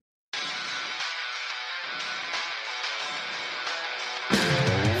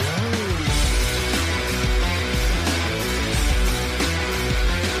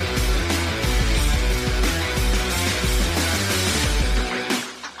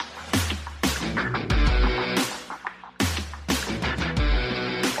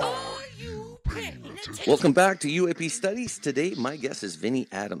Welcome back to UAP Studies. Today, my guest is Vinnie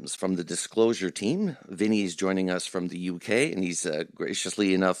Adams from the Disclosure team. Vinnie is joining us from the UK, and he's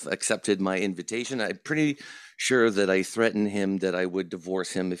graciously enough accepted my invitation. I'm pretty sure that I threatened him that I would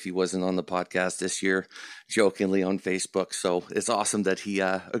divorce him if he wasn't on the podcast this year, jokingly on Facebook. So it's awesome that he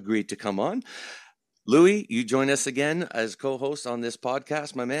agreed to come on. Louis, you join us again as co-host on this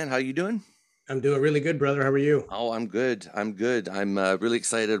podcast. My man, how you doing? I'm doing really good, brother. How are you? Oh, I'm good. I'm really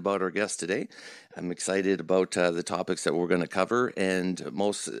excited about our guest today. I'm excited about the topics that we're going to cover, and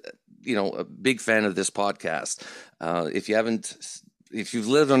a big fan of this podcast. If you've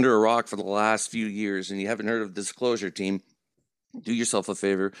lived under a rock for the last few years and you haven't heard of the Disclosure team, do yourself a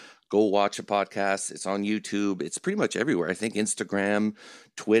favor. Go watch a podcast. It's on YouTube. It's pretty much everywhere. I think Instagram,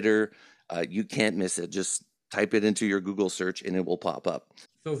 Twitter. You can't miss it. Just type it into your Google search and it will pop up.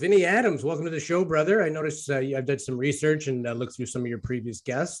 So Vinnie Adams, welcome to the show, brother. I noticed I've done some research and looked through some of your previous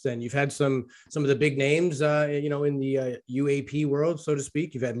guests, and you've had some of the big names, in the UAP world, so to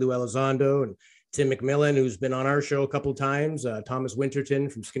speak. You've had Lou Elizondo and Tim McMillan, who's been on our show a couple of times. Thomas Winterton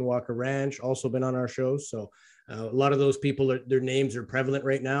from Skinwalker Ranch, also been on our show. So a lot of those people, their names are prevalent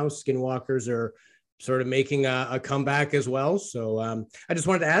right now. Skinwalkers are sort of making a comeback as well. So I just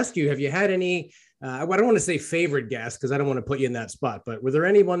wanted to ask you, have you had any, I don't want to say favorite guests because I don't want to put you in that spot, but were there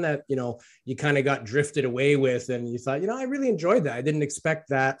anyone that, you kind of got drifted away with and you thought, I really enjoyed that. I didn't expect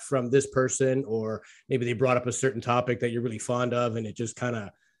that from this person, or maybe they brought up a certain topic that you're really fond of and it just kind of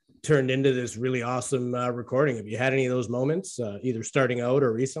turned into this really awesome recording. Have you had any of those moments, either starting out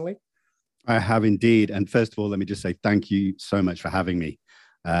or recently? I have indeed. And first of all, let me just say thank you so much for having me.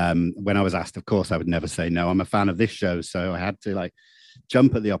 When I was asked, of course, I would never say no. I'm a fan of this show, so I had to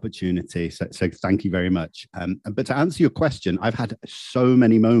jump at the opportunity. So thank you very much. But to answer your question, I've had so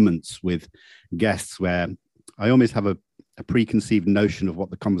many moments with guests where I almost have a preconceived notion of what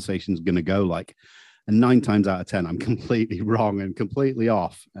the conversation is going to go like. And 9 times out of 10, I'm completely wrong and completely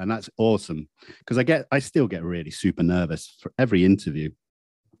off. And that's awesome because I still get really super nervous for every interview.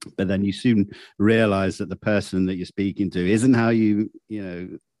 But then you soon realize that the person that you're speaking to isn't how you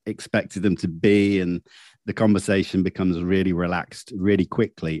expected them to be. And the conversation becomes really relaxed really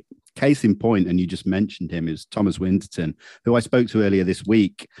quickly. Case in point, and you just mentioned him, is Thomas Winterton, who I spoke to earlier this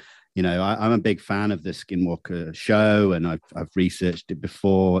week. I'm a big fan of the Skinwalker show and I've researched it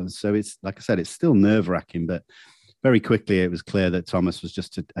before. So it's, like I said, it's still nerve-wracking, but very quickly, it was clear that Thomas was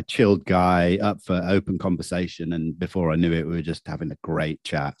just a chilled guy up for open conversation. And before I knew it, we were just having a great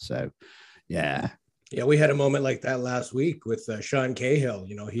chat. So, yeah. Yeah, we had a moment like that last week with Sean Cahill.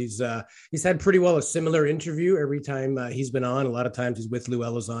 He's had pretty well a similar interview every time he's been on. A lot of times he's with Lou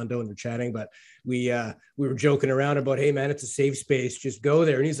Elizondo and they're chatting, but we were joking around about, hey man, it's a safe space, just go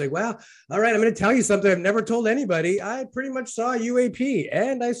there. And he's like, well, all right, I'm going to tell you something I've never told anybody. I pretty much saw UAP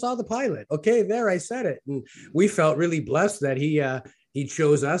and I saw the pilot. Okay, there, I said it. And we felt really blessed that he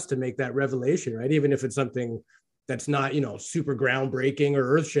chose us to make that revelation, right? Even if it's something that's not, super groundbreaking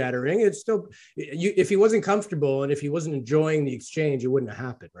or earth shattering. It's still, if he wasn't comfortable and if he wasn't enjoying the exchange, it wouldn't have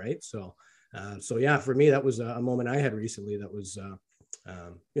happened. Right. So yeah, for me, that was a moment I had recently that was,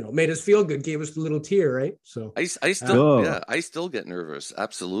 made us feel good, gave us a little tear. Right. So I still get nervous.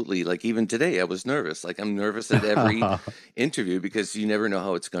 Absolutely. Like even today I was nervous. Like I'm nervous at every interview because you never know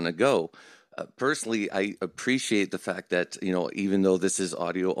how it's going to go. Personally, I appreciate the fact that, even though this is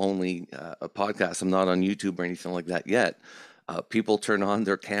audio only a podcast, I'm not on YouTube or anything like that yet. People turn on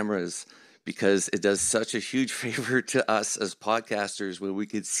their cameras because it does such a huge favor to us as podcasters when we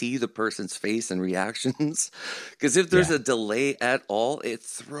could see the person's face and reactions. Because if there's a delay at all, it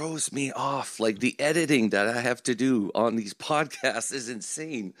throws me off. Like the editing that I have to do on these podcasts is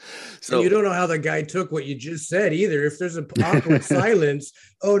insane. So and you don't know how the guy took what you just said either. If there's an awkward silence,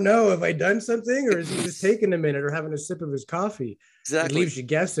 oh no, have I done something? Or is he just taking a minute or having a sip of his coffee? Exactly. It leaves you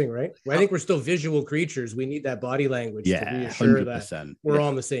guessing, right? Well, I think we're still visual creatures. We need that body language to reassure 100%. That we're all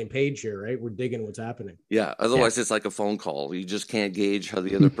on the same page here, right? We're digging what's happening. Yeah. Otherwise, it's like a phone call. You just can't gauge how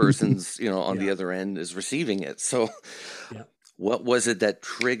the other person's, on the other end is receiving it. So what was it that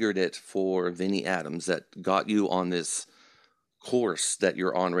triggered it for Vinnie Adams that got you on this course that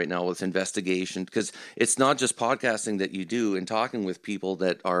you're on right now with investigation? Because it's not just podcasting that you do and talking with people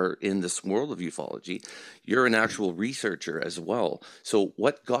that are in this world of ufology. You're an actual researcher as well. So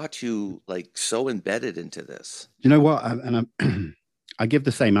what got you so embedded into this? You know what? I give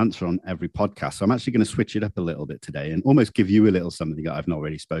the same answer on every podcast. So I'm actually going to switch it up a little bit today and almost give you a little something that I've not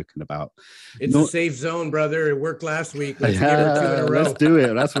really spoken about. It's a safe zone, brother. It worked last week. Let's give it 2 in a row. Let's do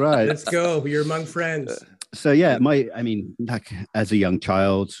it. That's right. Let's go. You're among friends. So yeah, as a young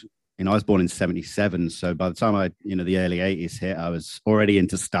child, I was born in 77. So by the time the early 80s hit, I was already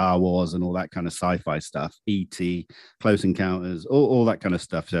into Star Wars and all that kind of sci-fi stuff, E.T., Close Encounters, all that kind of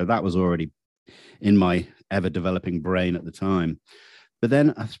stuff. So that was already in my ever developing brain at the time. But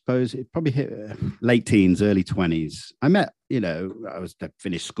then I suppose it probably hit late teens, early 20s. I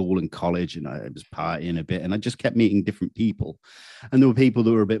finished school and college and I was partying a bit and I just kept meeting different people. And there were people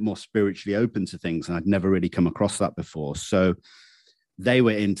that were a bit more spiritually open to things. And I'd never really come across that before. So they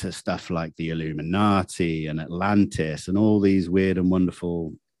were into stuff like the Illuminati and Atlantis and all these weird and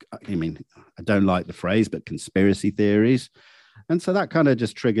wonderful, I mean, I don't like the phrase, but conspiracy theories. And so that kind of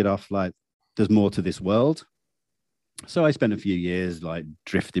just triggered off like, there's more to this world. So I spent a few years like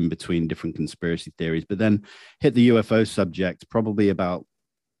drifting between different conspiracy theories, but then hit the UFO subject probably about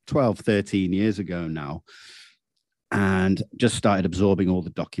 12, 13 years ago now, and just started absorbing all the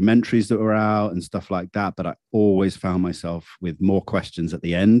documentaries that were out and stuff like that. But I always found myself with more questions at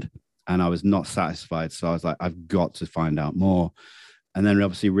the end and I was not satisfied. So I was like, I've got to find out more. And then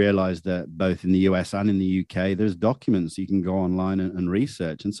obviously realized that both in the US and in the UK, there's documents you can go online and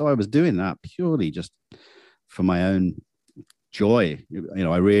research. And so I was doing that purely just for my own joy.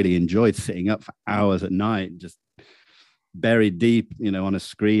 I really enjoyed sitting up for hours at night, just buried deep, on a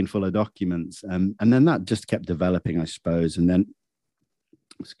screen full of documents. And then that just kept developing, I suppose. And then,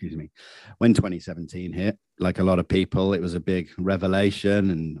 when 2017 hit, like a lot of people, it was a big revelation.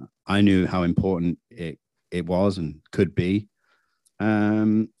 And I knew how important it was and could be.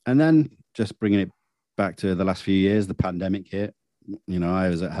 And then just bringing it back to the last few years, the pandemic hit. I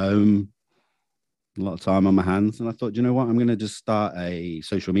was at home, a lot of time on my hands. And I thought, you know what, I'm going to just start a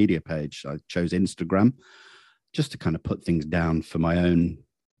social media page. I chose Instagram just to kind of put things down for my own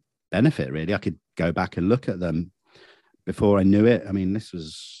benefit, really. I could go back and look at them before I knew it. I mean, this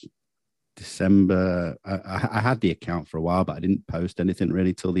was December. I had the account for a while, but I didn't post anything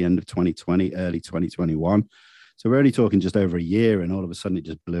really till the end of 2020, early 2021. So we're only talking just over a year, and all of a sudden it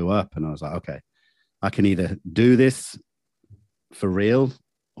just blew up. And I was like, okay, I can either do this for real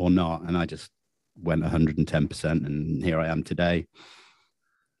or not. And I just went 110%, and here I am today.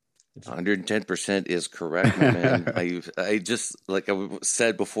 110% is correct, my man. I just, like I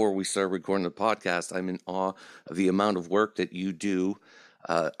said before we started recording the podcast, I'm in awe of the amount of work that you do.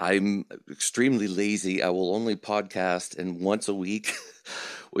 I'm extremely lazy. I will only podcast and once a week,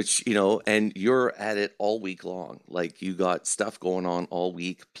 which, and you're at it all week long. Like you got stuff going on all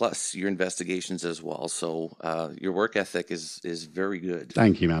week, plus your investigations as well. So your work ethic is very good.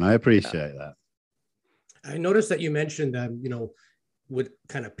 Thank you, man. I appreciate that. I noticed that you mentioned that, what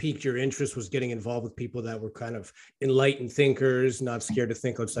kind of piqued your interest was getting involved with people that were kind of enlightened thinkers, not scared to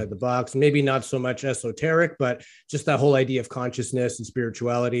think outside the box, maybe not so much esoteric, but just that whole idea of consciousness and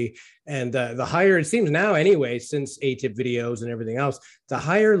spirituality. And the higher, it seems now anyway, since ATIP videos and everything else, the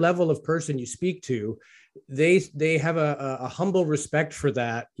higher level of person you speak to, they have a humble respect for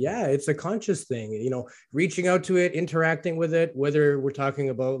that. Yeah, it's a conscious thing, reaching out to it, interacting with it, whether we're talking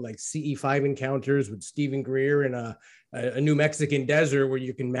about like CE5 encounters with Stephen Greer in a New Mexican desert where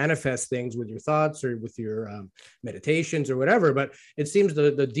you can manifest things with your thoughts or with your meditations or whatever. But it seems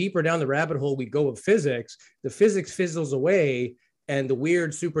the deeper down the rabbit hole we go of physics, the physics fizzles away and the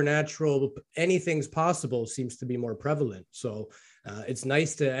weird supernatural, anything's possible seems to be more prevalent. So it's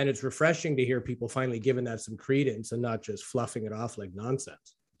nice and it's refreshing to hear people finally giving that some credence and not just fluffing it off like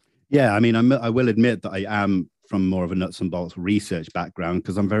nonsense. Yeah, I mean, I will admit that I am from more of a nuts and bolts research background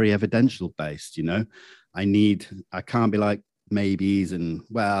because I'm very evidential based, I can't be like maybes and,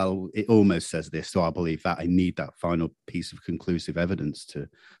 well, it almost says this, so I believe that. I need that final piece of conclusive evidence to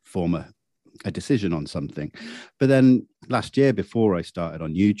form a decision on something. But then last year, before I started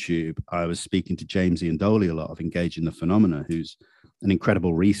on YouTube, I was speaking to James Ian Doley a lot of Engaging the Phenomena, who's an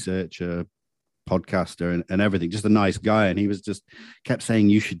incredible researcher, podcaster and everything, just a nice guy. And he was just kept saying,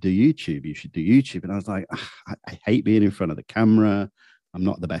 you should do YouTube. And I was like, I hate being in front of the camera. I'm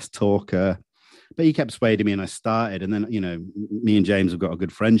not the best talker. But he kept persuading me and I started. And then, me and James have got a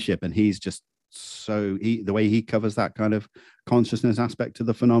good friendship, and he's just the way he covers that kind of consciousness aspect of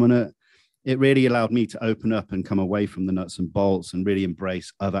the phenomena, it really allowed me to open up and come away from the nuts and bolts and really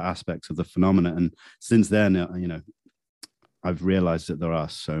embrace other aspects of the phenomena. And since then, I've realized that there are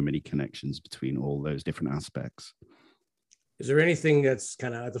so many connections between all those different aspects. Is there anything that's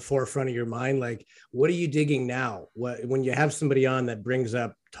kind of at the forefront of your mind? Like, what are you digging now? When you have somebody on that brings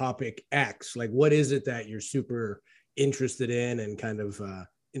up topic X, like what is it that you're super interested in and kind of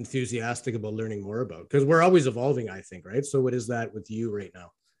enthusiastic about learning more about? Because we're always evolving, I think, right? So what is that with you right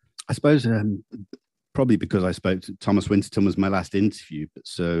now? I suppose probably because I spoke to Thomas Winterton was my last interview.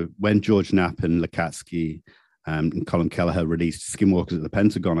 So when George Knapp and Lukatsky And Colin Kelleher released Skinwalkers at the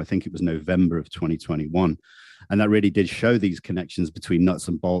Pentagon. I think it was November of 2021. And that really did show these connections between nuts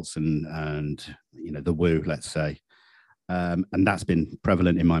and bolts and the woo, let's say. And that's been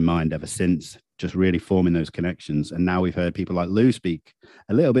prevalent in my mind ever since, just really forming those connections. And now we've heard people like Lou speak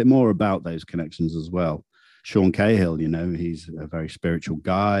a little bit more about those connections as well. Sean Cahill, he's a very spiritual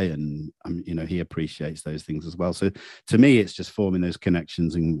guy, and he appreciates those things as well. So to me, it's just forming those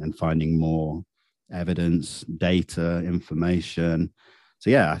connections and finding more evidence, data, information. So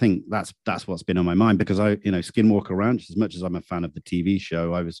yeah, I think that's what's been on my mind, because Skinwalker Ranch, as much as I'm a fan of the TV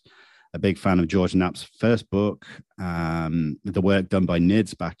show, I was a big fan of George Knapp's first book, the work done by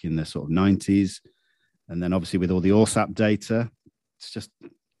NIDS back in the sort of 90s. And then obviously with all the ORSAP data, it's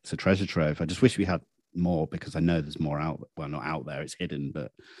a treasure trove. I just wish we had more, because I know there's more not out there, it's hidden,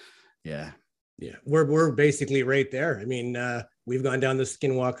 but yeah. Yeah, we're basically right there. I mean, we've gone down the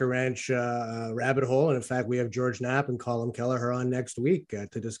Skinwalker Ranch rabbit hole. And in fact, we have George Knapp and Colin Kelleher on next week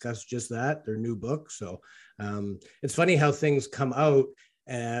to discuss just that, their new book. So it's funny how things come out.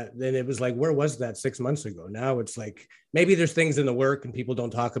 Then it was like, where was that 6 months ago? Now it's like, maybe there's things in the work and people don't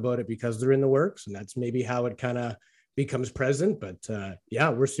talk about it because they're in the works. And that's maybe how it kind of becomes present. But yeah,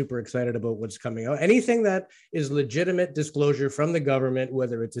 we're super excited about what's coming out. Anything that is legitimate disclosure from the government,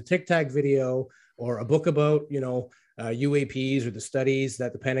 whether it's a Tic Tac video or a book about, UAPs or the studies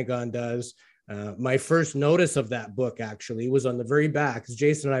that the Pentagon does. My first notice of that book actually was on the very back, because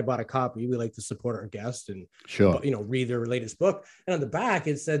Jason and I bought a copy. We like to support our guests and read their latest book. And on the back,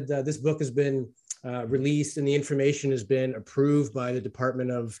 it said this book has been released and the information has been approved by the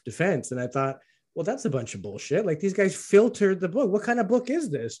Department of Defense. And I thought, well, that's a bunch of bullshit. Like, these guys filtered the book. What kind of book is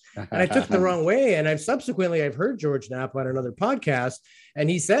this? And I took the wrong way. And I've heard George Knapp on another podcast, and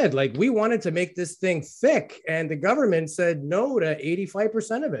he said, like, we wanted to make this thing thick, and the government said no to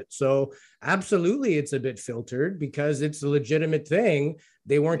 85% of it. So absolutely, it's a bit filtered because it's a legitimate thing.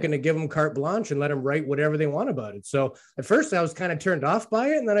 They weren't going to give them carte blanche and let them write whatever they want about it. So at first I was kind of turned off by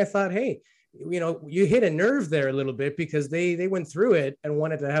it. And then I thought, hey, you hit a nerve there a little bit, because they went through it and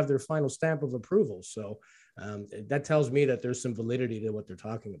wanted to have their final stamp of approval. So that tells me that there's some validity to what they're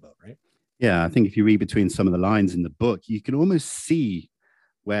talking about, right? Yeah, I think if you read between some of the lines in the book, you can almost see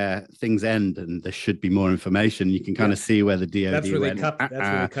where things end and there should be more information. You can kind of see where the DOD that's where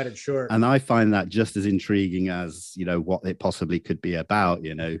they cut it short. And I find that just as intriguing as, what it possibly could be about.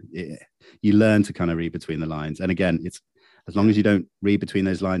 You learn to kind of read between the lines. And again, it's, as long as you don't read between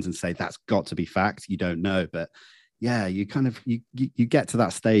those lines and say that's got to be fact, you don't know. But yeah, you kind of you get to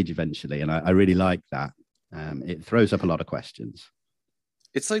that stage eventually, and I really like that. It throws up a lot of questions.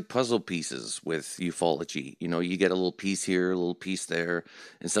 It's like puzzle pieces with ufology. You get a little piece here, a little piece there,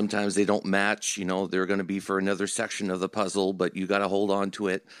 and sometimes they don't match. They're going to be for another section of the puzzle, but you got to hold on to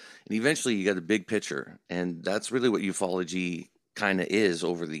it, and eventually you get a big picture. And that's really what ufology kind of is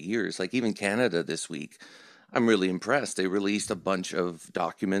over the years. Like even Canada this week, I'm really impressed. They released a bunch of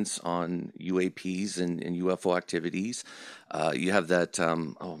documents on UAPs and UFO activities. You have that,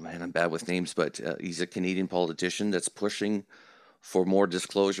 oh man, I'm bad with names, but he's a Canadian politician that's pushing for more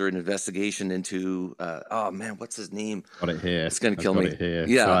disclosure and investigation into, oh man, what's his name? Got it here. It's going to kill me. Here.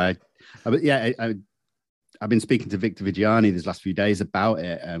 Yeah. So I've been speaking to Victor Vigiani these last few days about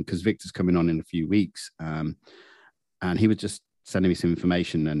it, because Victor's coming on in a few weeks. And he was just sending me some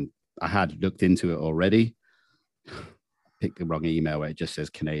information, and I had looked into it already. Picked the wrong email where it just says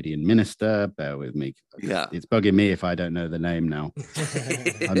Canadian minister. Bear with me. Yeah, it's bugging me if I don't know the name now.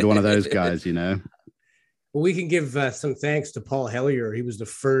 I'm one of those guys, Well, we can give some thanks to Paul Hellyer. He was the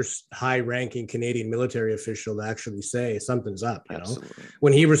first high-ranking Canadian military official to actually say something's up.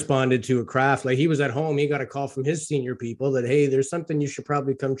 When he responded to a craft, like he was at home, he got a call from his senior people that, hey, there's something you should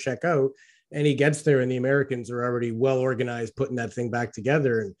probably come check out. And he gets there, and the Americans are already well organized, putting that thing back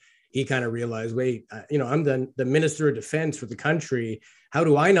together. And he kind of realized, wait, I'm the Minister of Defense for the country. How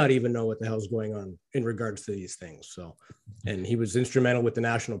do I not even know what the hell's going on in regards to these things? So, and he was instrumental with the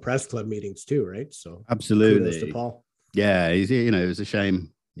National Press Club meetings too, right? So absolutely, kudos to Paul. Yeah, it was a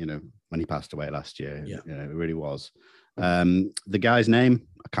shame, when he passed away last year. Yeah, it really was. The guy's name,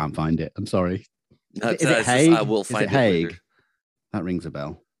 I can't find it. I'm sorry. Is it Haig? I will find it later. That rings a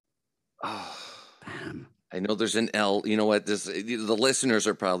bell. Oh, damn. I know there's an L. You know what? The listeners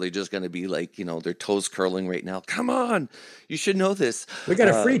are probably just going to be like, their toes curling right now. Come on, you should know this. We got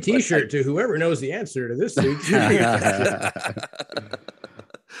a free T-shirt to whoever knows the answer to this week.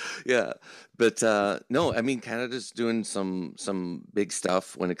 Yeah, but no, I mean, Canada's doing some big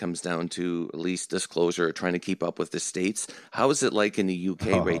stuff when it comes down to at least disclosure, trying to keep up with the States. How is it like in the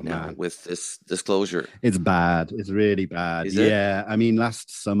UK right now with this disclosure? It's bad. It's really bad. Is it? I mean,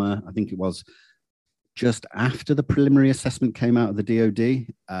 last summer, I think it was, just after the preliminary assessment came out of the DoD.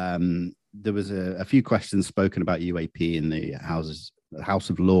 There was a few questions spoken about UAP in the House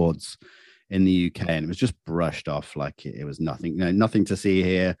of Lords in the UK, and it was just brushed off like it was nothing. Nothing to see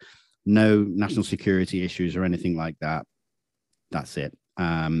here, no national security issues or anything like that. That's it.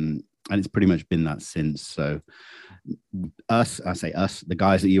 And it's pretty much been that since. So the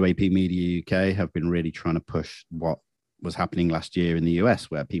guys at UAP Media UK have been really trying to push what was happening last year in the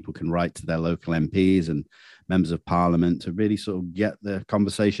US, where people can write to their local MPs and members of parliament to really sort of get the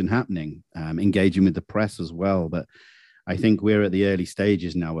conversation happening, engaging with the press as well. But I think we're at the early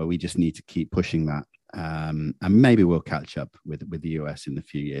stages now where we just need to keep pushing that. And maybe we'll catch up with the US in a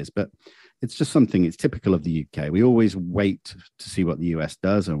few years. But it's just something, it's typical of the UK. We always wait to see what the US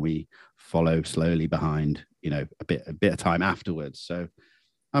does, and we follow slowly behind, a bit of time afterwards. So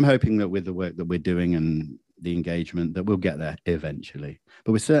I'm hoping that with the work that we're doing and the engagement that we'll get there eventually.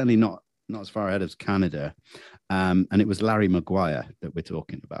 But we're certainly not as far ahead as Canada. And it was Larry Maguire that we're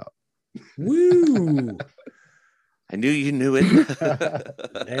talking about. Woo! I knew you knew it.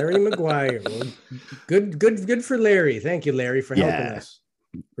 Larry Maguire. Well, good for Larry. Thank you, Larry, for helping us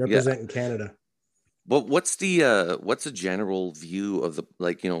representing Canada. Well, what's a general view of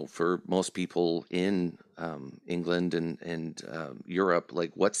the, for most people in England and Europe,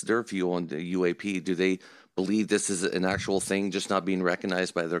 like what's their view on the UAP? Do they believe this is an actual thing, just not being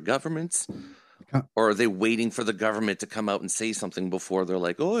recognized by their governments? Or are they waiting for the government to come out and say something before they're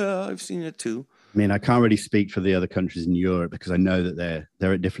like, oh yeah, I've seen it too? I mean, I can't really speak for the other countries in Europe because I know that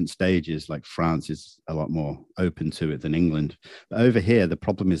they're at different stages. Like France is a lot more open to it than England. But over here, the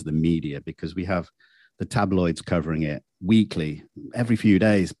problem is the media, because we have the tabloids covering it weekly, every few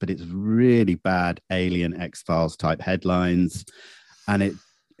days, but it's really bad Alien, X-Files type headlines. And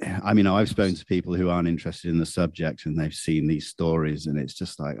I've spoken to people who aren't interested in the subject and they've seen these stories, and it's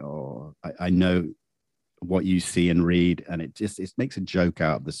just like, oh, I know what you see and read, and it makes a joke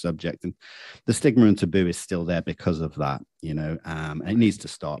out of the subject, and the stigma and taboo is still there because of that. It needs to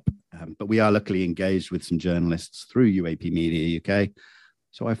stop. But we are luckily engaged with some journalists through UAP Media UK,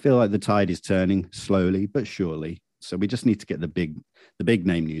 so I feel like the tide is turning slowly but surely. So we just need to get the big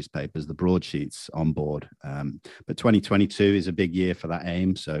name newspapers, the broadsheets, on board. But 2022 is a big year for that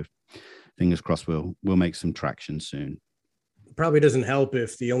aim, so fingers crossed we'll make some traction soon. Probably doesn't help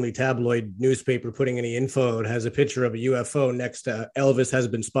if the only tabloid newspaper putting any info has a picture of a UFO next to Elvis has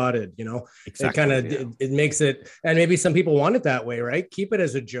been spotted. Exactly, it makes it, and maybe some people want it that way, right? Keep it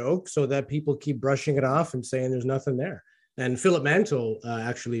as a joke so that people keep brushing it off and saying there's nothing there. And Philip Mantle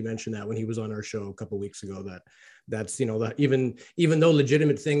actually mentioned that when he was on our show a couple of weeks ago, that's even though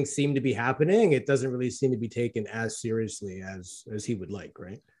legitimate things seem to be happening, it doesn't really seem to be taken as seriously as he would like,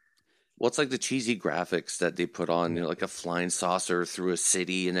 right? Well, it's like the cheesy graphics that they put on, like a flying saucer through a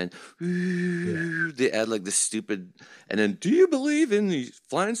city, and then they add like this stupid, and then, do you believe in these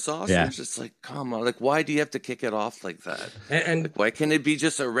flying saucers? Yeah. It's like, come on, like, why do you have to kick it off like that? And like, why can't it be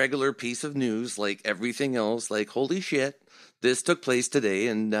just a regular piece of news like everything else? Like, holy shit, this took place today,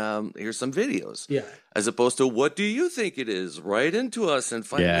 and here's some videos. Yeah. As opposed to, what do you think it is? Write into us and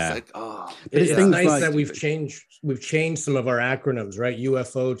find it's like, oh. It's nice that we've changed some of our acronyms, right?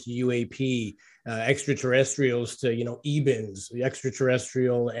 UFO to UAP, extraterrestrials to, EBINs,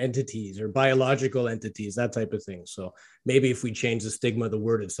 extraterrestrial entities or biological entities, that type of thing. So maybe if we change the stigma of the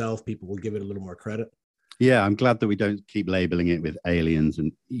word itself, people will give it a little more credit. Yeah, I'm glad that we don't keep labeling it with aliens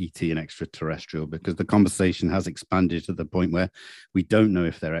and ET and extraterrestrial, because the conversation has expanded to the point where we don't know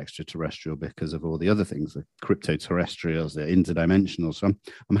if they're extraterrestrial because of all the other things, the cryptoterrestrials, the interdimensional. So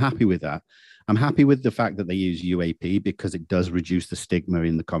I'm happy with that. I'm happy with the fact that they use UAP because it does reduce the stigma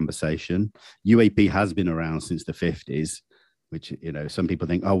in the conversation. UAP has been around since the 50s, which, some people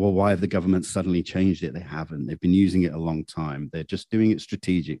think, oh, well, why have the government suddenly changed it? They haven't. They've been using it a long time. They're just doing it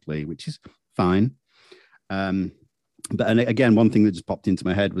strategically, which is fine. But again, one thing that just popped into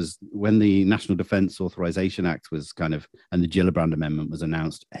my head was when the National Defence Authorization Act was and the Gillibrand Amendment was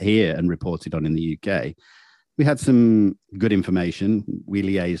announced here and reported on in the UK, we had some good information. We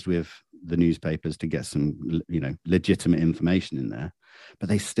liaised with the newspapers to get some, legitimate information in there, but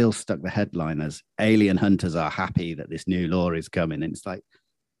they still stuck the headline as alien hunters are happy that this new law is coming. And it's like,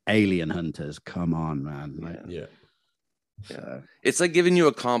 alien hunters, come on, man. Yeah. It's like giving you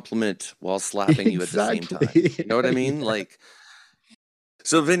a compliment while slapping you at the same time. You know what I mean? Like,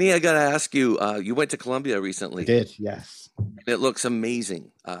 so Vinnie, I got to ask you, you went to Colombia recently. I did, yes. It looks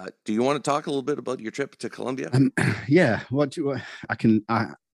amazing. Do you want to talk a little bit about your trip to Colombia? Yeah. What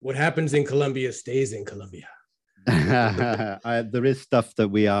happens in Colombia stays in Colombia. There is stuff that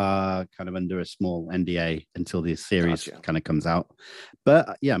we are kind of under a small NDA until the series kind of comes out.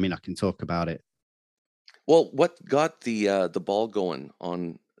 But yeah, I can talk about it Well, what got the ball going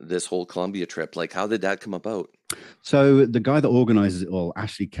on this whole Colombia trip? Like, how did that come about? So the guy that organizes it all,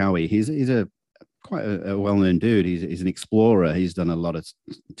 Ashley Cowie, he's a quite a well-known dude. He's an explorer. He's done a lot of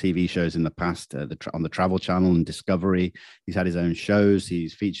TV shows in the past, on the Travel Channel and Discovery. He's had his own shows.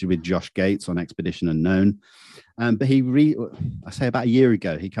 He's featured with Josh Gates on Expedition Unknown. But I say about a year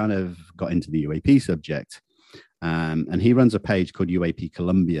ago, he kind of got into the UAP subject. And he runs a page called UAP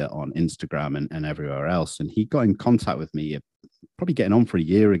Colombia on Instagram and everywhere else. And he got in contact with me, probably getting on for a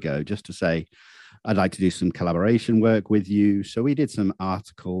year ago, just to say, I'd like to do some collaboration work with you. So we did some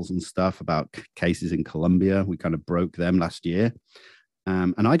articles and stuff about cases in Colombia. We kind of broke them last year.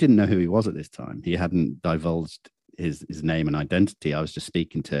 And I didn't know who he was at this time. He hadn't divulged his name and identity. I was just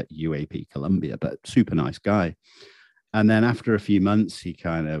speaking to UAP Colombia, but super nice guy. And then after a few months, he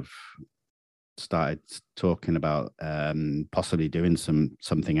kind of started talking about possibly doing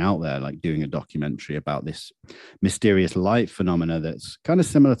something out there, like doing a documentary about this mysterious light phenomena that's kind of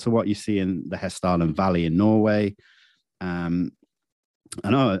similar to what you see in the Hessdalen Valley in Norway. And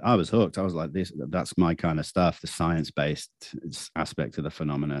I was hooked. I was like, that's my kind of stuff, the science-based aspect of the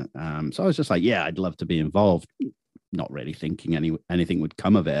phenomena. So I was just like, yeah, I'd love to be involved, not really thinking anything would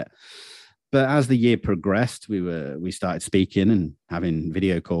come of it. But as the year progressed, we started speaking and having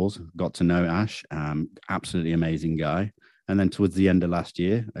video calls, got to know Ash, absolutely amazing guy. And then towards the end of last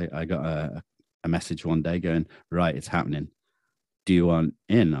year, I got a message one day going, right, it's happening. Do you want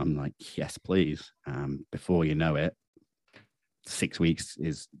in? I'm like, yes, please. Before you know it, 6 weeks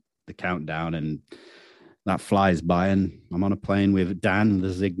is the countdown, and that flies by. And I'm on a plane with Dan,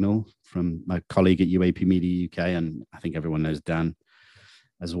 the Signal, from my colleague at UAP Media UK. And I think everyone knows Dan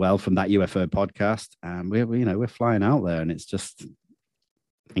as well from that UFO podcast. And we're flying out there, and it's just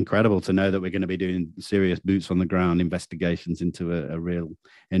incredible to know that we're going to be doing serious boots on the ground investigations into a real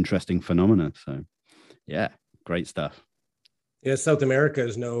interesting phenomena. So yeah, great stuff. Yeah, South America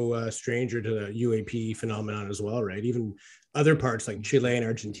is no stranger to the UAP phenomenon as well, right? Even other parts like Chile and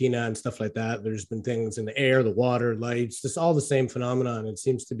Argentina and stuff like that, there's been things in the air, the water, lights, just all the same phenomenon. It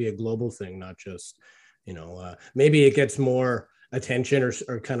seems to be a global thing, not just, maybe it gets more attention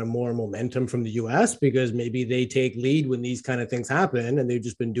or kind of more momentum from the US because maybe they take lead when these kind of things happen, and they've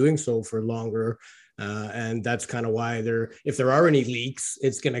just been doing so for longer. And that's kind of why if there are any leaks,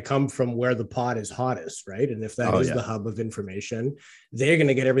 it's going to come from where the pot is hottest, right? And if that is the hub of information, they're going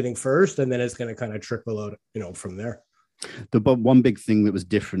to get everything first, and then it's going to kind of trickle out, from there. But one big thing that was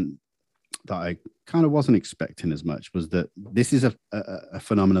different that I kind of wasn't expecting as much was that this is a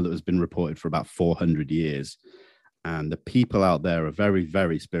phenomenon that has been reported for about 400 years. And the people out there are very,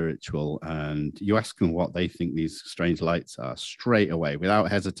 very spiritual. And you ask them what they think these strange lights are, straight away, without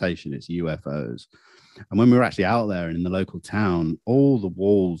hesitation, it's UFOs. And when we were actually out there in the local town, all the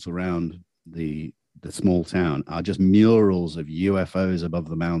walls around the small town are just murals of UFOs above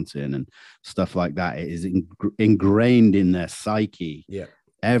the mountain and stuff like that. It is ingrained in their psyche. Yeah.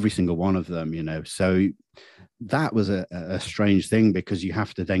 Every single one of them, So that was a strange thing, because you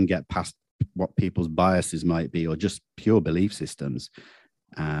have to then get past what people's biases might be, or just pure belief systems,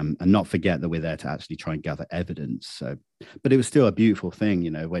 and not forget that we're there to actually try and gather evidence. So, but it was still a beautiful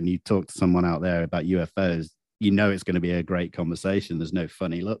thing, when you talk to someone out there about UFOs, it's going to be a great conversation. There's no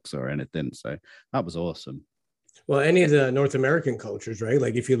funny looks or anything. So that was awesome. Well, any of the North American cultures, right?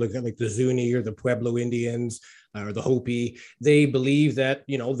 Like if you look at like the Zuni or the Pueblo Indians or the Hopi, they believe that,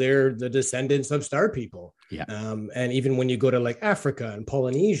 they're the descendants of star people. Yeah. And even when you go to like Africa and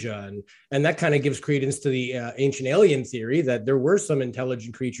Polynesia, and that kind of gives credence to the ancient alien theory that there were some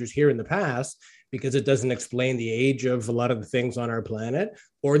intelligent creatures here in the past, because it doesn't explain the age of a lot of the things on our planet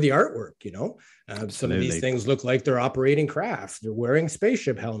or the artwork, Some of these things look like they're operating craft. They're wearing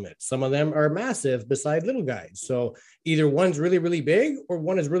spaceship helmets. Some of them are massive beside little guys. So either one's really, really big or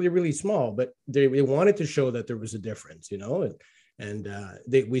one is really, really small, but they wanted to show that there was a difference, and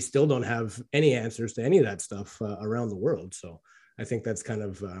we still don't have any answers to any of that stuff around the world. So I think that's kind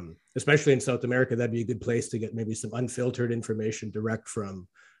of, especially in South America, that'd be a good place to get maybe some unfiltered information direct from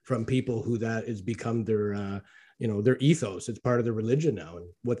people who that has become their, their ethos. It's part of their religion now and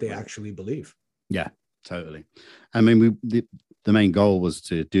what they actually believe. Yeah, totally. I mean, the main goal was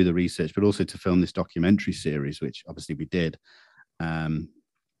to do the research, but also to film this documentary series, which obviously we did. And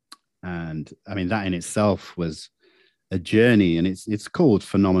I mean, that in itself was a journey, and it's called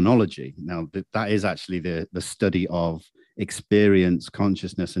phenomenology. Now, that is actually the study of experience,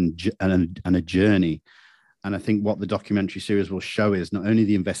 consciousness, and a journey. And I think what the documentary series will show is not only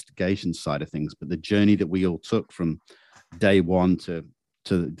the investigation side of things, but the journey that we all took from day one to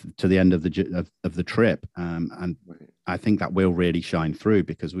the end of the trip. And I think that will really shine through,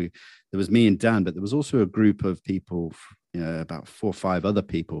 because there was me and Dan, but there was also a group of people, about 4 or 5 other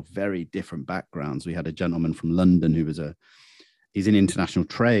people, very different backgrounds. We had a gentleman from London who he's in international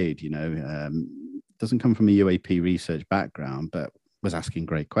trade, doesn't come from a UAP research background, but was asking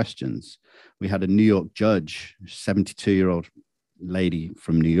great questions. We had a New York judge, 72-year-old lady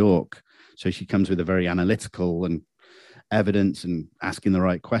from New York. So she comes with a very analytical and evidence and asking the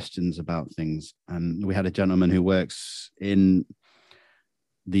right questions about things. And we had a gentleman who works in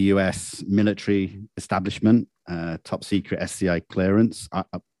the US military establishment, top secret SCI clearance.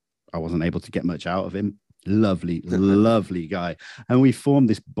 I wasn't able to get much out of him. Lovely, lovely guy. And we formed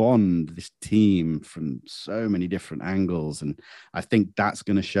this bond, this team from so many different angles. And I think that's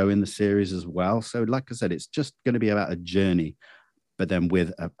going to show in the series as well. So like I said, it's just going to be about a journey, but then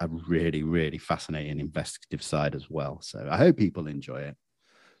with a really, really fascinating investigative side as well. So I hope people enjoy it.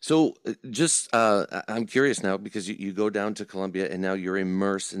 So I'm curious now, because you go down to Colombia and now you're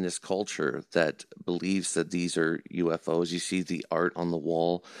immersed in this culture that believes that these are UFOs. You see the art on the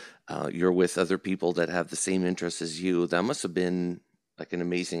wall. You're with other people that have the same interests as you. That must have been like an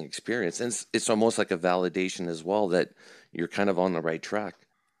amazing experience. And it's almost like a validation as well that you're kind of on the right track.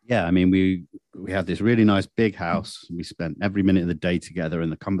 Yeah, I mean, we had this really nice big house. We spent every minute of the day together,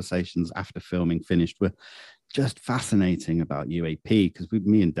 and the conversations after filming finished were just fascinating about UAP, because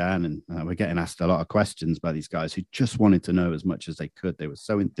me and Dan, and we're getting asked a lot of questions by these guys who just wanted to know as much as they could. They were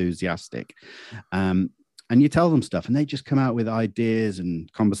so enthusiastic. And you tell them stuff and they just come out with ideas and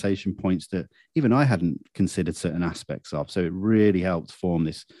conversation points that even I hadn't considered certain aspects of. So it really helped form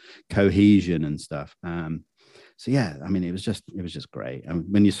this cohesion and stuff. So yeah, I mean, it was just great. And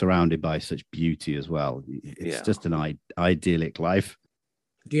when you're surrounded by such beauty as well, it's just an idyllic life.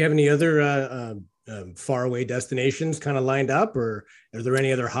 Do you have any other faraway destinations kind of lined up, or are there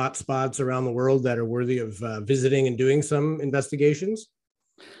any other hot spots around the world that are worthy of visiting and doing some investigations?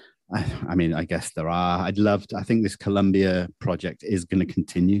 I mean, I guess there are. I think this Colombia project is going to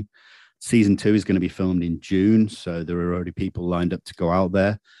continue. Season 2 is going to be filmed in June, so there are already people lined up to go out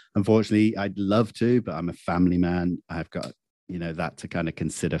there. Unfortunately, I'd love to, but I'm a family man. I've got, that to kind of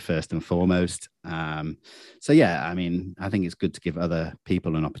consider first and foremost. So yeah, I mean, I think it's good to give other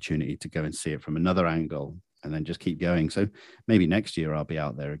people an opportunity to go and see it from another angle and then just keep going. So maybe next year I'll be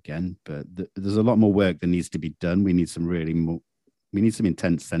out there again, but there's a lot more work that needs to be done. We need some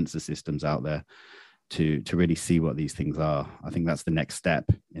intense sensor systems out there to really see what these things are. I think that's the next step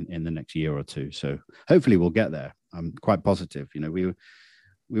in the next year or two. So hopefully we'll get there. I'm quite positive.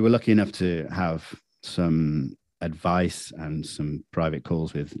 We were lucky enough to have some advice and some private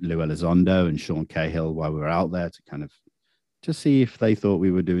calls with Lou Elizondo and Sean Cahill while we were out there to kind of just see if they thought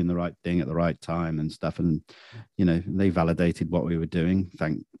we were doing the right thing at the right time and stuff. And, they validated what we were doing.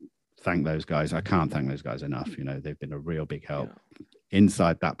 Thank those guys. I can't thank those guys enough. They've been a real big help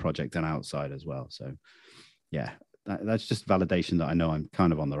inside that project and outside as well. So yeah, that's just validation that I know I'm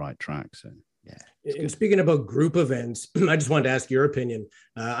kind of on the right track. So yeah. And speaking about group events, I just wanted to ask your opinion.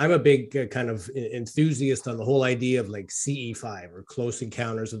 I'm a big kind of enthusiast on the whole idea of like CE5 or close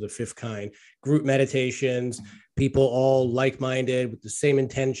encounters of the fifth kind, group meditations, people all like-minded with the same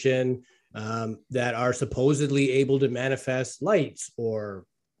intention, that are supposedly able to manifest lights or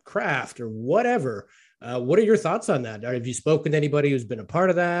craft or whatever. What are your thoughts on that? Have you spoken to anybody who's been a part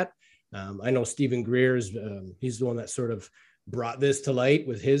of that? I know Stephen Greer's, he's the one that sort of brought this to light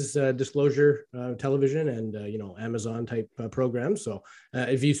with his disclosure television and Amazon type programs. So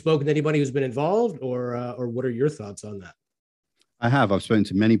have you spoken to anybody who's been involved, or what are your thoughts on that? I've spoken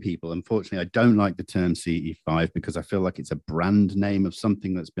to many people. Unfortunately, I don't like the term CE5 because I feel like it's a brand name of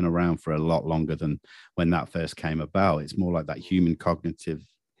something that's been around for a lot longer than when that first came about. It's more like that human cognitive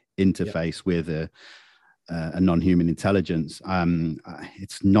interface with a non-human intelligence.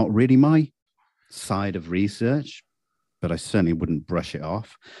 It's not really my side of research, but I certainly wouldn't brush it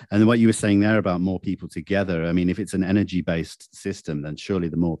off. And what you were saying there about more people together, I mean, if it's an energy-based system, then surely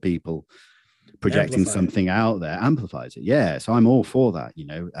the more people projecting something out there amplifies it. Yeah, so I'm all for that,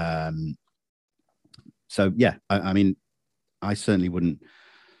 So yeah, I mean, I certainly wouldn't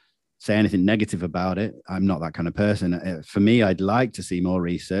say anything negative about it. I'm not that kind of person. For me, I'd like to see more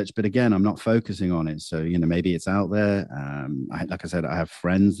research, but again, I'm not focusing on it. So, maybe it's out there. Like I said, I have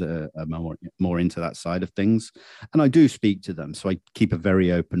friends that are more into that side of things, and I do speak to them. So I keep a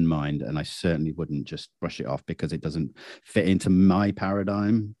very open mind, and I certainly wouldn't just brush it off because it doesn't fit into my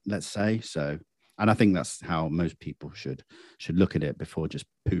paradigm, let's say. So, and I think that's how most people should look at it before just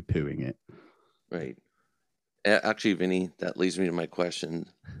poo-pooing it. Right. Actually, Vinny, that leads me to my question.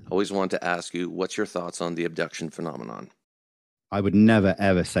 I always wanted to ask you, what's your thoughts on the abduction phenomenon? I would never,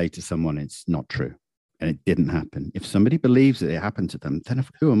 ever say to someone it's not true. and it didn't happen. If somebody believes that it happened to them, then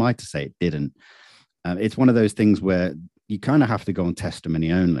who am I to say it didn't? It's one of those things where you kind of have to go on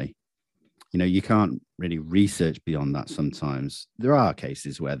testimony only. You can't really research beyond that sometimes. There are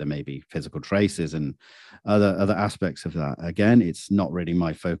cases where there may be physical traces and other aspects of that. Again, it's not really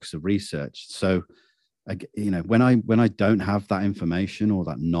my focus of research. So, when I don't have that information or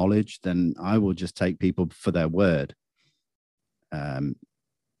that knowledge, then I will just take people for their word.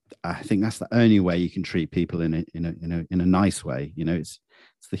 I think that's the only way you can treat people in a nice way. It's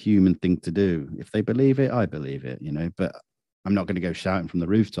the human thing to do. If they believe it, I believe it. But I'm not going to go shouting from the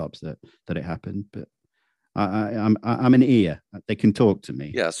rooftops that it happened. But I'm an ear. They can talk to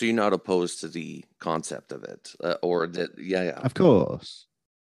me. Yeah. So you're not opposed to the concept of it, or that? Yeah. Of course.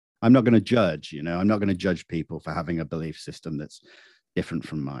 I'm not going to judge. I'm not going to judge people for having a belief system that's different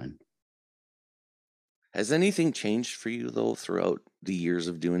from mine. Has anything changed for you though throughout the years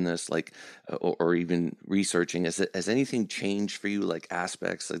of doing this, like, or even researching? Has anything changed for you, like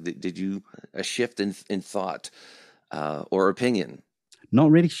aspects? Like, did you a shift in thought or opinion?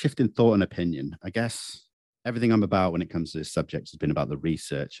 Not really shift in thought and opinion. I guess everything I'm about when it comes to this subject has been about the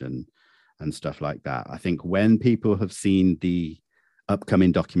research and stuff like that. I think when people have seen the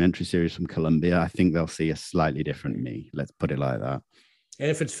upcoming documentary series from Columbia, I think they'll see a slightly different me. Let's put it like that. And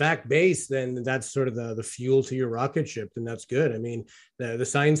if it's fact-based, then that's sort of the fuel to your rocket ship, then that's good. I mean, the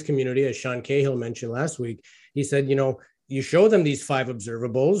science community, as Sean Cahill mentioned last week, he said, you show them these 5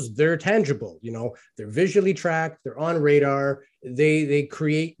 observables, they're tangible, they're visually tracked, they're on radar, they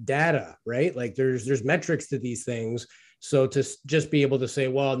create data, right? Like there's metrics to these things. So to just be able to say,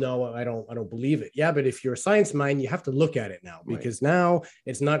 well, no, I don't believe it. Yeah, but if you're a science mind, you have to look at it now, because now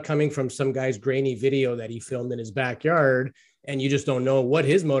it's not coming from some guy's grainy video that he filmed in his backyard, and you just don't know what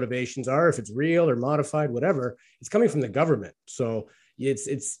his motivations are, if it's real or modified, whatever. It's coming from the government. So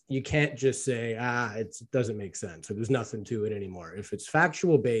it's you can't just say, it doesn't make sense, or there's nothing to it anymore. If it's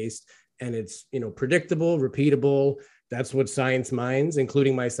factual based and it's, predictable, repeatable, that's what science minds,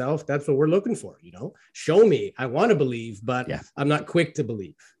 including myself, that's what we're looking for. Show me, I want to believe, but I'm not quick to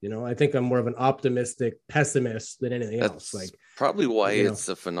believe. I think I'm more of an optimistic pessimist than anything else. Like, probably why it's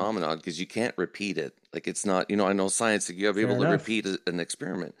a phenomenon, because you can't repeat it. Like, it's not, I know science, you'll be able to repeat an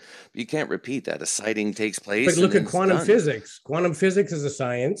experiment, but you can't repeat that. A sighting takes place. But look at quantum physics. Quantum physics is a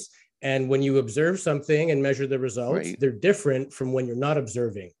science. And when you observe something and measure the results, they're different from when you're not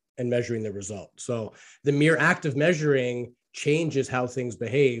observing and measuring the result. So the mere act of measuring changes how things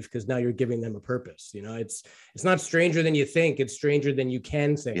behave, because now you're giving them a purpose. It's not stranger than you think. It's stranger than you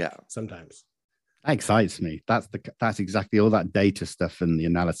can think sometimes. That excites me. That's exactly all that data stuff and the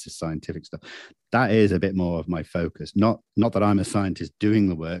analysis, scientific stuff. That is a bit more of my focus. Not that I'm a scientist doing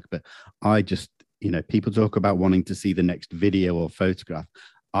the work, but I just, people talk about wanting to see the next video or photograph.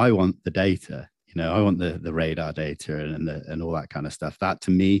 I want the data. I want the radar data and all that kind of stuff. That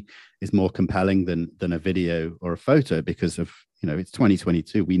to me is more compelling than a video or a photo, because of, it's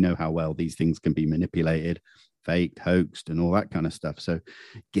 2022. We know how well these things can be manipulated, faked, hoaxed, and all that kind of stuff. So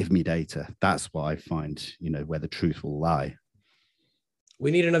give me data. That's what I find, where the truth will lie.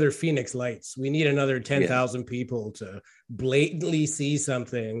 We need another Phoenix Lights. We need another 10,000 people to blatantly see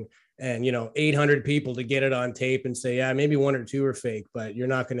something, and 800 people to get it on tape and say, yeah, maybe 1 or 2 are fake, but you're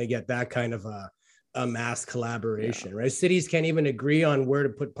not going to get that kind of a mass collaboration, right? Cities can't even agree on where to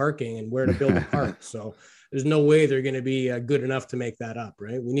put parking and where to build a park. So there's no way they're going to be good enough to make that up,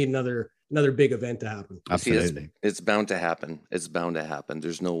 right? We need another big event to happen. Absolutely. It's bound to happen. It's bound to happen.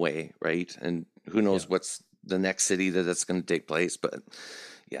 There's no way, right? And who knows what's the next city that's going to take place, but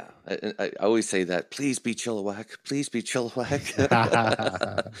yeah, I always say that, please be Chilliwack, please be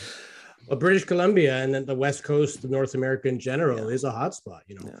Chilliwack. Well, British Columbia and then the West Coast of North America in general is a hotspot,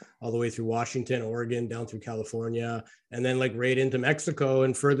 all the way through Washington, Oregon, down through California, and then like right into Mexico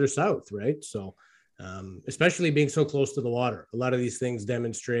and further south, right? So especially being so close to the water, a lot of these things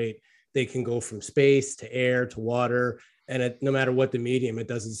demonstrate they can go from space to air to water, and no matter what the medium, it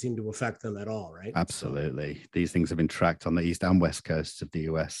doesn't seem to affect them at all, right? Absolutely. So, these things have been tracked on the east and west coasts of the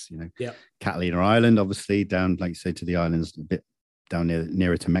US, Catalina Island, obviously, down, like you say, to the islands a bit down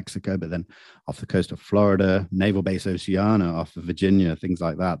nearer to Mexico, but then off the coast of Florida, Naval Base Oceana off of Virginia, things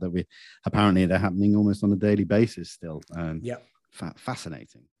like that we apparently they're happening almost on a daily basis still.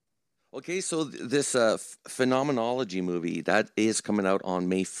 Fascinating. Okay, so this phenomenology movie, that is coming out on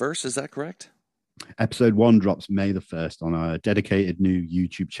May 1st, is that correct? Episode 1 drops May the 1st on our dedicated new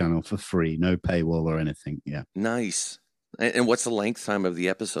YouTube channel for free, no paywall or anything. Yeah. Nice. And what's the length time of the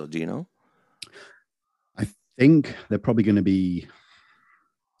episode, do you know? I think they're probably going to be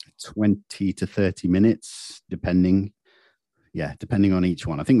 20 to 30 minutes, depending. yeah, depending on each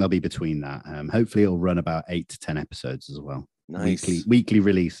one. I think they'll be between that. Hopefully it'll run about 8 to 10 episodes as well. Nice. Weekly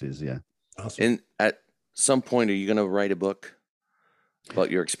releases. Yeah. Awesome. And at some point, are you going to write a book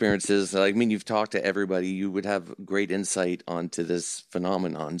about your experiences? I mean, you've talked to everybody. You would have great insight onto this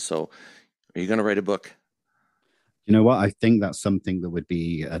phenomenon. So are you going to write a book? You know what? I think that's something that would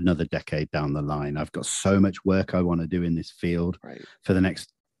be another decade down the line. I've got so much work I want to do in this field for the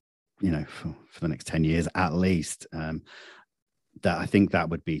next, for the next 10 years at least. That I think that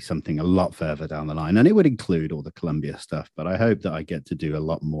would be something a lot further down the line. And it would include all the Columbia stuff. But I hope that I get to do a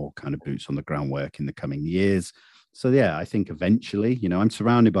lot more kind of boots on the ground work in the coming years. So, yeah, I think eventually, I'm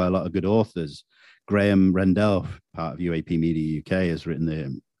surrounded by a lot of good authors. Graham Rendell, part of UAP Media UK, has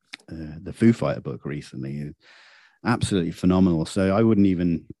written the Foo Fighter book recently. Absolutely phenomenal. So I wouldn't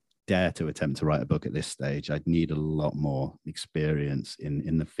even dare to attempt to write a book at this stage. I'd need a lot more experience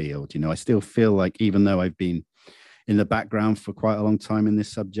in the field. I still feel like even though I've been in the background for quite a long time in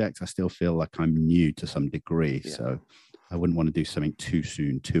this subject, I still feel like I'm new to some degree. Yeah. So I wouldn't want to do something too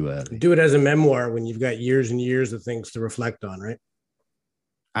soon, too early. Do it as a memoir when you've got years and years of things to reflect on, right?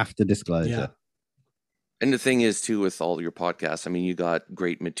 After disclosure. Yeah. And the thing is, too, with all your podcasts, I mean, you got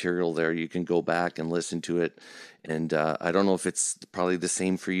great material there. You can go back and listen to it. And I don't know if it's probably the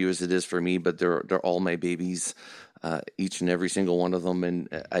same for you as it is for me, but they're all my babies, each and every single one of them. And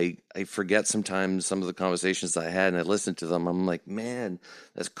I forget sometimes some of the conversations I had, and I listen to them. I'm like, man,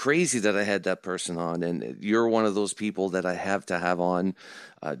 that's crazy that I had that person on. And you're one of those people that I have to have on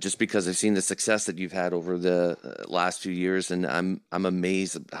just because I've seen the success that you've had over the last few years. And I'm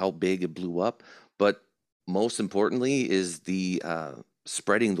amazed at how big it blew up. But most importantly is the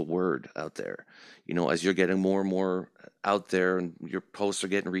spreading the word out there. As you're getting more and more out there and your posts are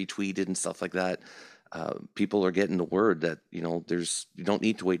getting retweeted and stuff like that, people are getting the word that, you don't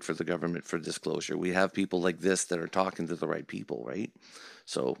need to wait for the government for disclosure. We have people like this that are talking to the right people, right?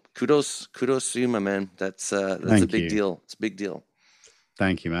 So kudos to you, my man. That's a big deal. It's a big deal.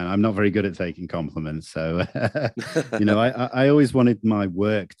 Thank you, man. I'm not very good at taking compliments. So, I always wanted my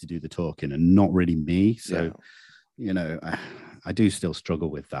work to do the talking and not really me. So, I do still struggle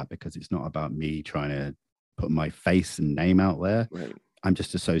with that because it's not about me trying to put my face and name out there. Right. I'm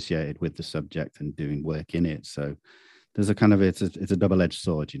just associated with the subject and doing work in it. So there's a kind of, it's a double-edged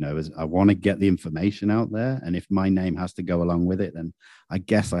sword, as I want to get the information out there. And if my name has to go along with it, then I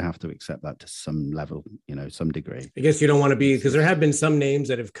guess I have to accept that to some level, some degree. I guess you don't want to be, because there have been some names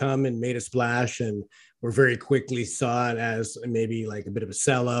that have come and made a splash and were very quickly saw it as maybe like a bit of a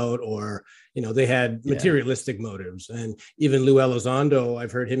sellout, or, they had materialistic motives. And even Lou Elizondo,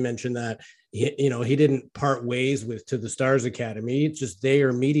 I've heard him mention that, he didn't part ways to the Stars Academy. It's just they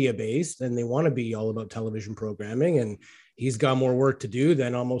are media based and they want to be all about television programming. And he's got more work to do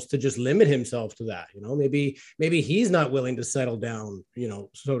than almost to just limit himself to that. Maybe he's not willing to settle down,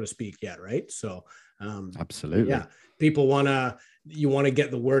 so to speak yet. Right. So, absolutely. Yeah. People you want to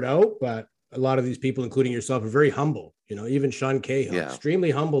get the word out, but a lot of these people, including yourself, are very humble. Even Sean Cahill,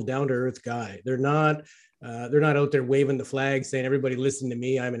 extremely humble, down to earth guy. They're not out there waving the flag saying, everybody listen to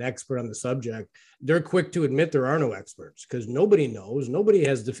me, I'm an expert on the subject. They're quick to admit there are no experts because nobody knows, nobody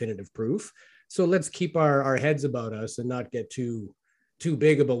has definitive proof. So let's keep our heads about us and not get too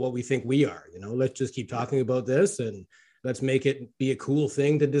big about what we think we are. Let's just keep talking about this and let's make it be a cool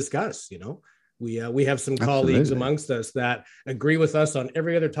thing to discuss. We have some colleagues amongst us that agree with us on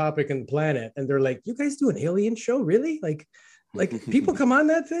every other topic in the planet. And they're like, you guys do an alien show? Really? Like people come on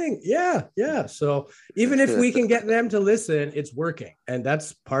that thing? Yeah. So even if we can get them to listen, it's working. And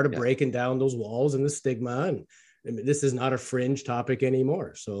that's part of breaking down those walls and the stigma. And this is not a fringe topic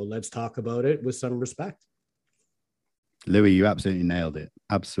anymore. So let's talk about it with some respect. Louis, you absolutely nailed it.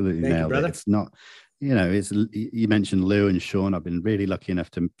 Absolutely nailed it. It's not, you mentioned Lou and Sean. I've been really lucky enough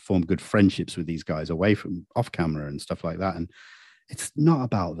to form good friendships with these guys away from off camera and stuff like that. And it's not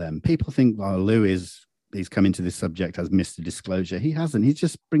about them. People think, Lou he's come into this subject as Mr. Disclosure. He hasn't. He's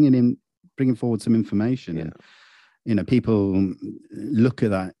just bringing forward some information. And, people look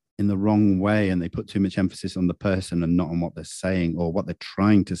at that in the wrong way and they put too much emphasis on the person and not on what they're saying or what they're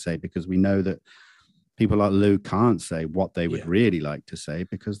trying to say, because we know that people like Lou can't say what they would really like to say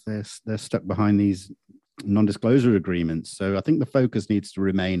because they're stuck behind these non-disclosure agreements. So I think the focus needs to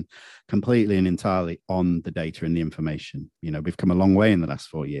remain completely and entirely on the data and the information. We've come a long way in the last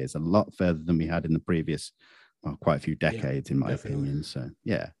 4 years, a lot further than we had in the previous, quite a few decades, in my opinion. So,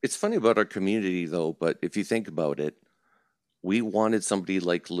 yeah. It's funny about our community, though, but if you think about it, we wanted somebody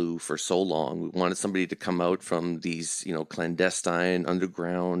like Lou for so long. We wanted somebody to come out from these, clandestine,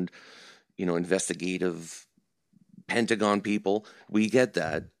 underground, investigative Pentagon people. We get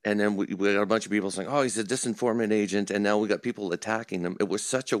that. And then we got a bunch of people saying, oh, he's a disinformation agent. And now we got people attacking him. It was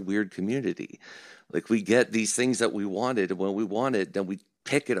such a weird community. Like, we get these things that we wanted. And when we want it, then we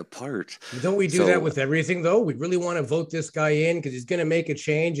pick it apart. Don't we do that with everything, though? We really want to vote this guy in because he's going to make a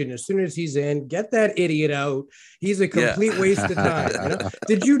change. And as soon as he's in, get that idiot out. He's a complete waste of time. You know?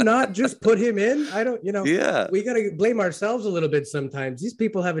 Did you not just put him in? I don't, you know, we got to blame ourselves a little bit sometimes. These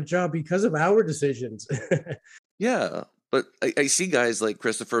people have a job because of our decisions. Yeah. But I see guys like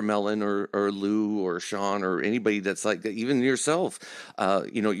Christopher Mellon or Lou or Sean or anybody that's like that, even yourself.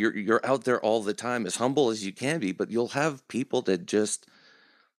 You know, you're out there all the time, as humble as you can be, but you'll have people that just,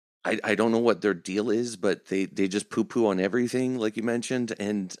 I don't know what their deal is, but they just poo-poo on everything, like you mentioned,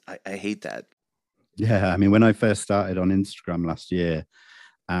 and I hate that. Yeah, I mean, when I first started on Instagram last year,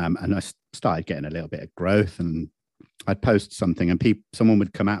 and I started getting a little bit of growth, and I'd post something, and someone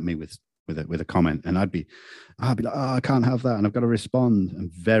would come at me with a comment, and I'd be like, oh, I can't have that, and I've got to respond.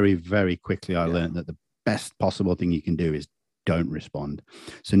 And very, very quickly, I learned that the best possible thing you can do is don't respond.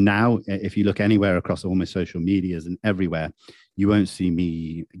 So now, if you look anywhere across all my social medias and everywhere, you won't see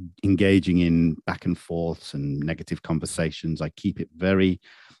me engaging in back and forths and negative conversations. I keep it I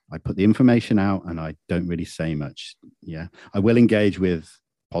put the information out and I don't really say much. Yeah. I will engage with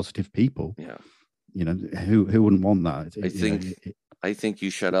positive people. Yeah. You know, who wouldn't want that? I think you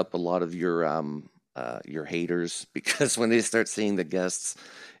shut up a lot of your haters, because when they start seeing the guests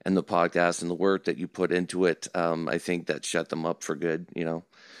and the podcast and the work that you put into it, I think that shut them up for good, you know?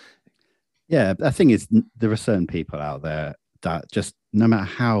 Yeah. The thing is, there are certain people out there that just, no matter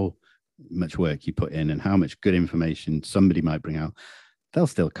how much work you put in and how much good information somebody might bring out, they'll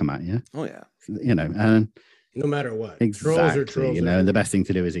still come at you. Oh, yeah. You know, and no matter what. Exactly. Trolls you know, and the best thing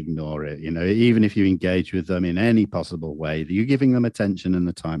to do is ignore it. You know, even if you engage with them in any possible way, you're giving them attention and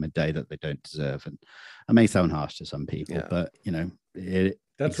the time of day that they don't deserve. And it may sound harsh to some people, but you know,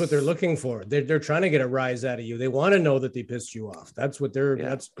 that's what they're looking for. They're trying to get a rise out of you. They want to know that they pissed you off. That's what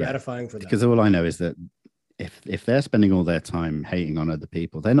that's gratifying for them. Because all I know is that if they're spending all their time hating on other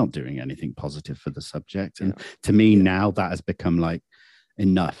people, they're not doing anything positive for the subject. And to me now, that has become like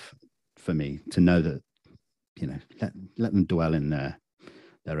enough for me to know that, you know, let them dwell in their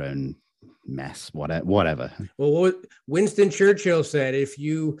own mess, whatever. Well, what Winston Churchill said, if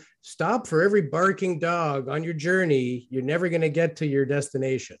you stop for every barking dog on your journey, you're never going to get to your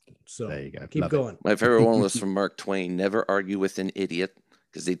destination. So there you go. Keep going. My favorite one was from Mark Twain: never argue with an idiot,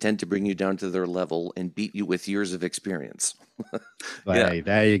 because they tend to bring you down to their level and beat you with years of experience. Hey,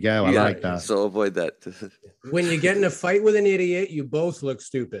 there you go. I like that. So avoid that. When you get in a fight with an idiot, you both look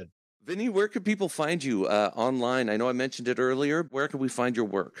stupid. Vinny, where can people find you online? I know I mentioned it earlier. Where can we find your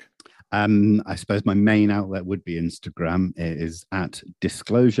work? I suppose my main outlet would be Instagram. It is at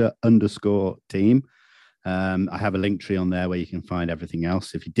disclosure_team. I have a link tree on there where you can find everything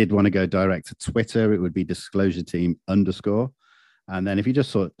else. If you did want to go direct to Twitter, it would be disclosure_team. And then if you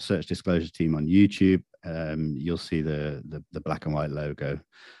just search Disclosure Team on YouTube, you'll see the black and white logo,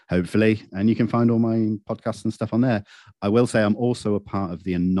 hopefully. And you can find all my podcasts and stuff on there. I will say I'm also a part of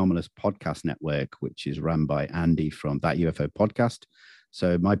the Anomalous Podcast Network, which is run by Andy from That UFO Podcast.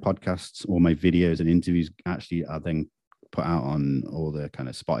 So my podcasts, all my videos and interviews actually are then put out on all the kind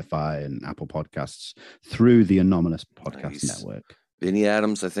of Spotify and Apple Podcasts through the Anomalous Podcast Network. Vinnie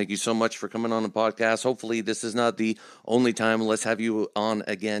Adams, I thank you so much for coming on the podcast. Hopefully this is not the only time. Let's have you on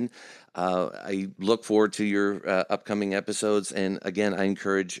again. I look forward to your upcoming episodes. And again, I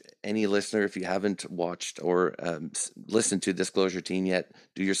encourage any listener, if you haven't watched or listened to Disclosure Team yet,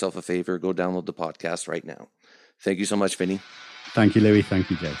 do yourself a favor, go download the podcast right now. Thank you so much, Vinnie. Thank you, Louis. Thank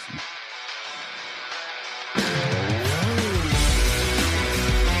you, Jason.